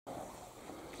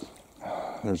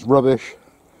There's rubbish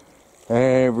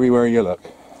everywhere you look.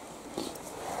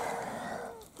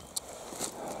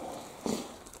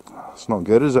 It's not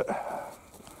good, is it?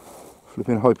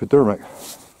 Flipping hypodermic.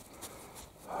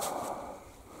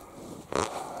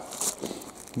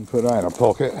 You put that in a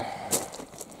pocket.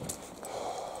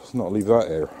 Let's not leave that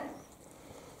here.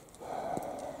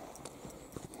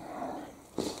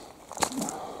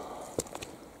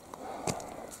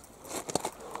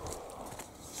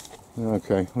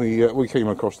 Okay, we came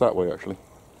across that way actually,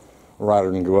 rather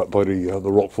than go up by the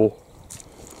rockfall.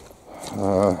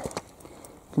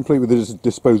 Complete with this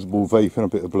disposable vape and a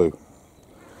bit of blue.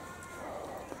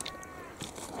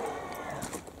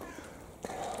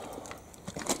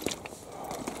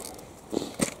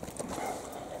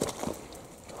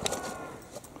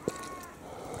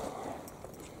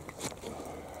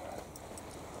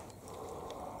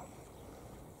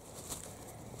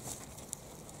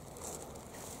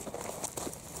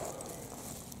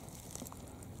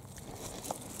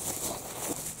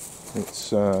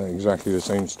 It's exactly the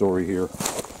same story here,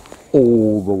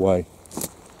 all the way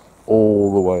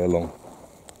along.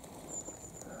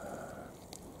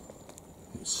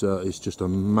 It's just a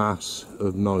mass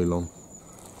of nylon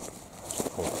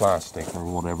or plastic or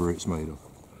whatever it's made of.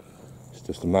 It's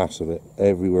just a mass of it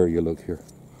everywhere you look here.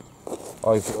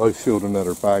 I've filled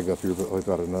another bag up here, but I've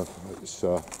had enough.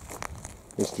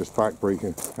 It's just back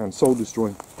breaking and soul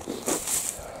destroying.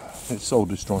 It's soul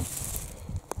destroying.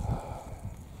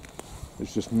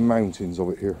 There's just mountains of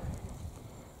it here.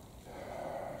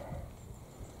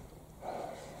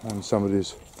 And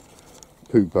somebody's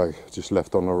poop bag just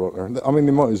left on the rock there. I mean,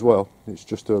 they might as well. It's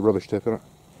just a rubbish tip, isn't it?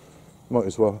 Might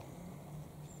as well.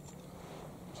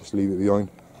 Just leave it behind.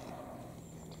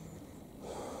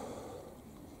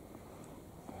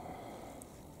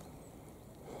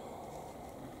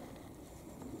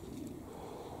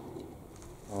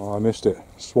 Oh, I missed it.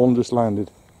 Swan just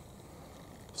landed.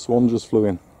 Swan just flew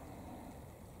in.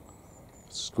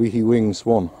 Squeaky wing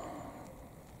swan.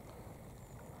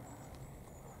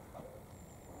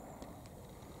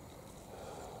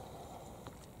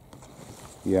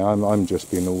 Yeah, I'm just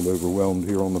being all overwhelmed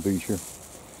here on the beach here.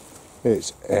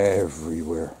 It's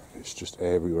everywhere. It's just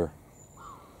everywhere.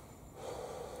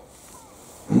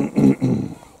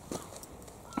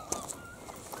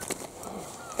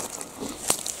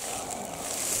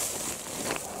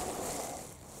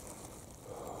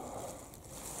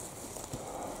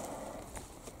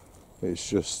 It's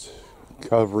just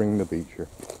covering the beach here.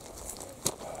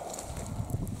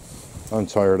 I'm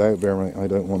tired out there, mate. I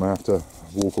don't want to have to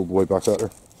walk all the way back out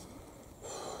there.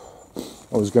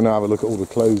 I was going to have a look at all the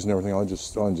clothes and everything. I'm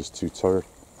just too tired.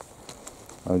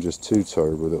 I'm just too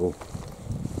tired with it all.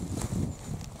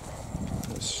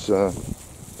 Let's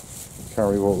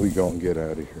carry what we got and get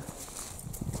out of here.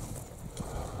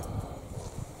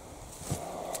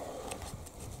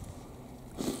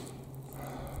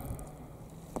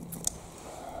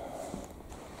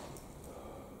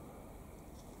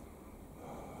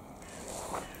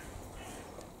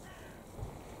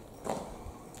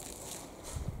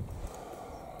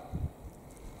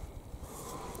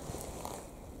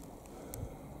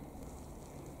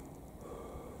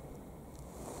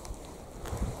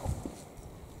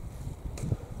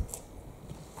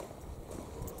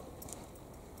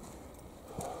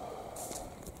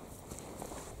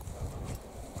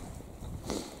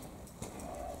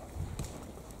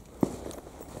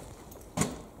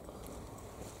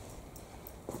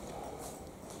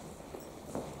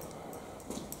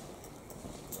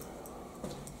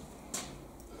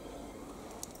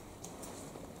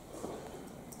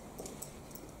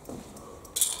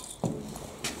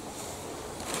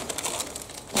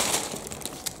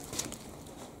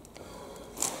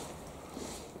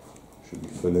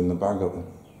 Filling the bag up then.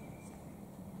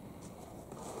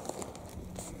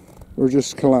 We're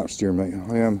just collapsed here, mate.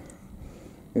 I am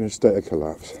in a state of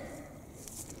collapse.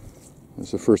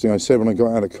 That's the first thing I said when I got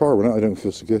out of the car. I don't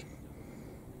feel so good.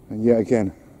 And yet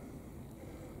again,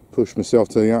 pushed myself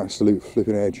to the absolute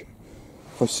flipping edge.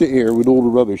 I sit here with all the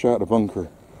rubbish out of the bunker,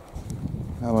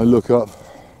 and I look up,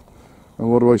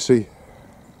 and what do I see?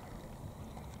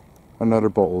 Another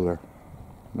bottle there.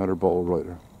 Another bottle right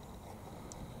there.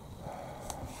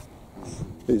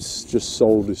 It's just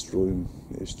soul destroying.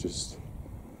 It's just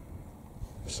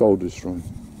soul destroying.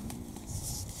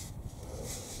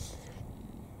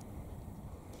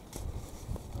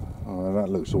 Oh, that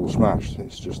looks all smashed.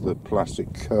 It's just the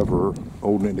plastic cover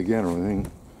holding it together, I think.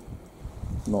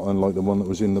 Not unlike the one that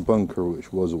was in the bunker,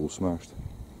 which was all smashed.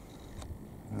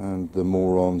 And the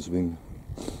morons have been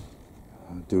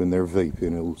doing their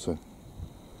vaping also.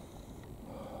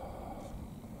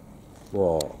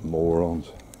 What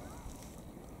morons.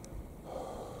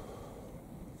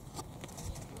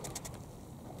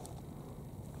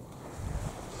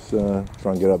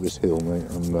 try and get up this hill, mate.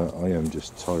 I am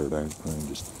just tired out. I am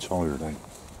just tired out.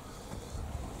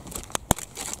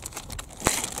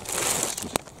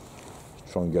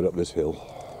 Just try and get up this hill.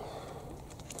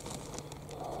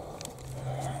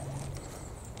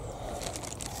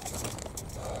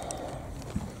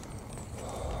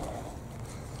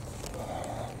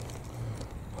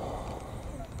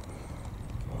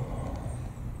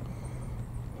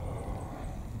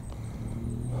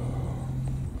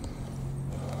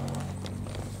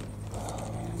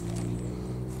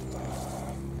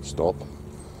 Stop.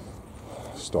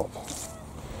 Stop.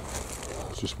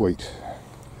 Just wait.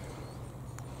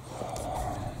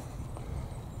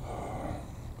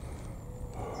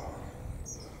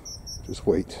 Just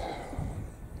wait.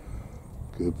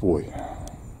 Good boy.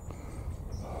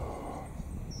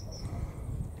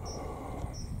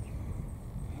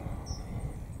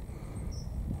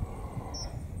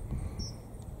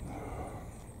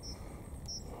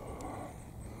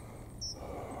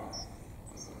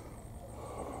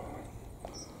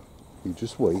 You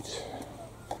just wait.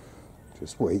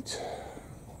 Just wait.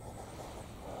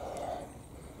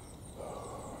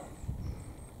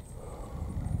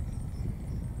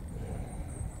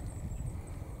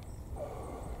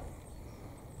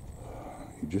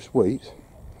 You just wait.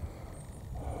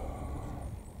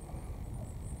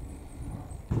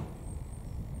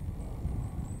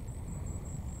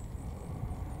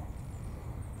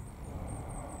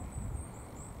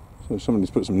 So somebody's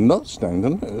put some nuts down,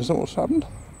 didn't it? Is that what's happened?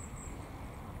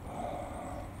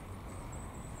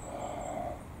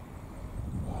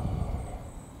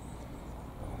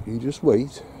 You just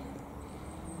wait.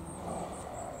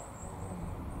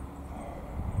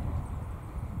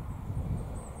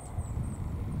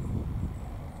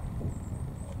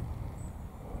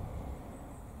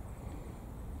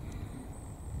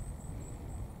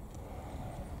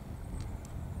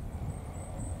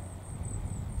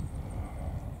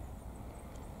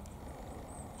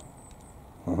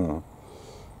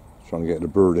 Trying to get the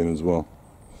bird in as well.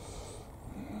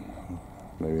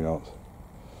 Maybe not.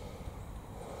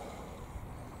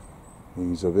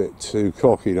 He's a bit too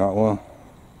cocky, that one.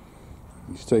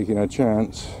 He's taking a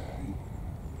chance.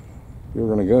 You're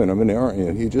going to go in a minute, aren't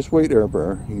you? You just wait there,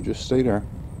 bear. You just stay there.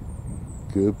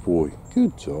 Good boy.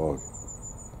 Good dog.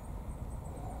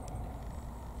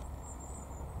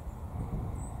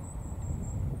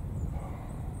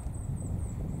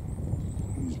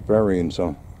 He's burying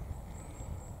some.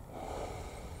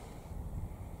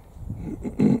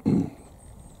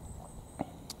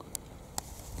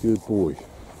 Good boy.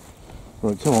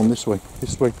 Right, come on, this way.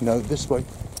 This way. No, this way.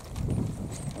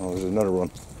 Oh, there's another one.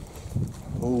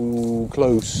 Oh,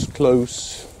 close,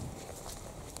 close.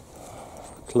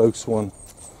 Close one.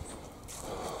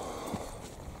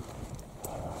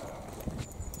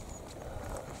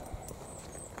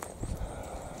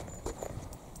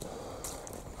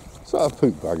 Is that a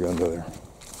poop bag under there?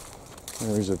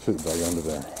 There is a poop bag under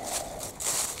there.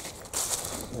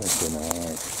 That's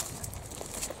nice.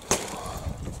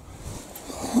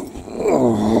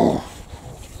 Oh.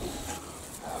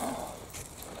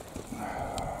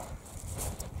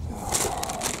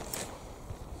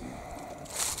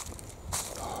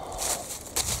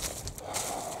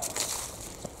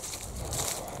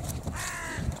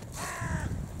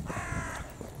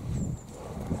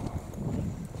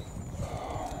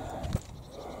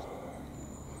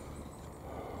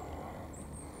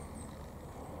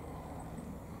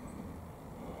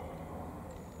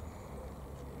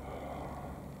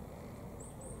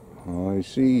 I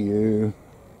see you.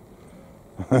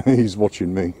 He's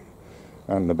watching me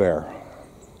and the bear.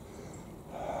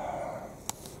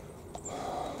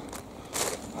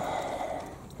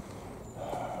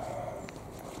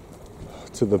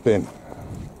 To the bin.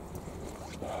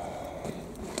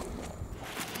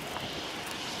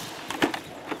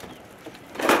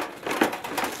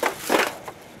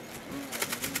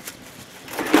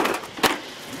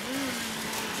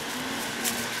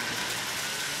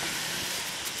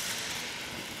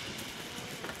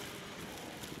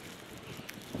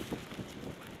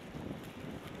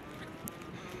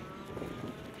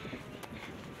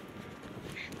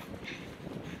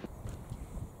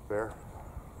 Bear.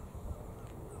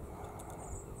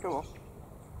 Come on.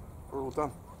 We're all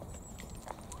done.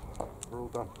 We're all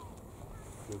done.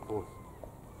 Good boy.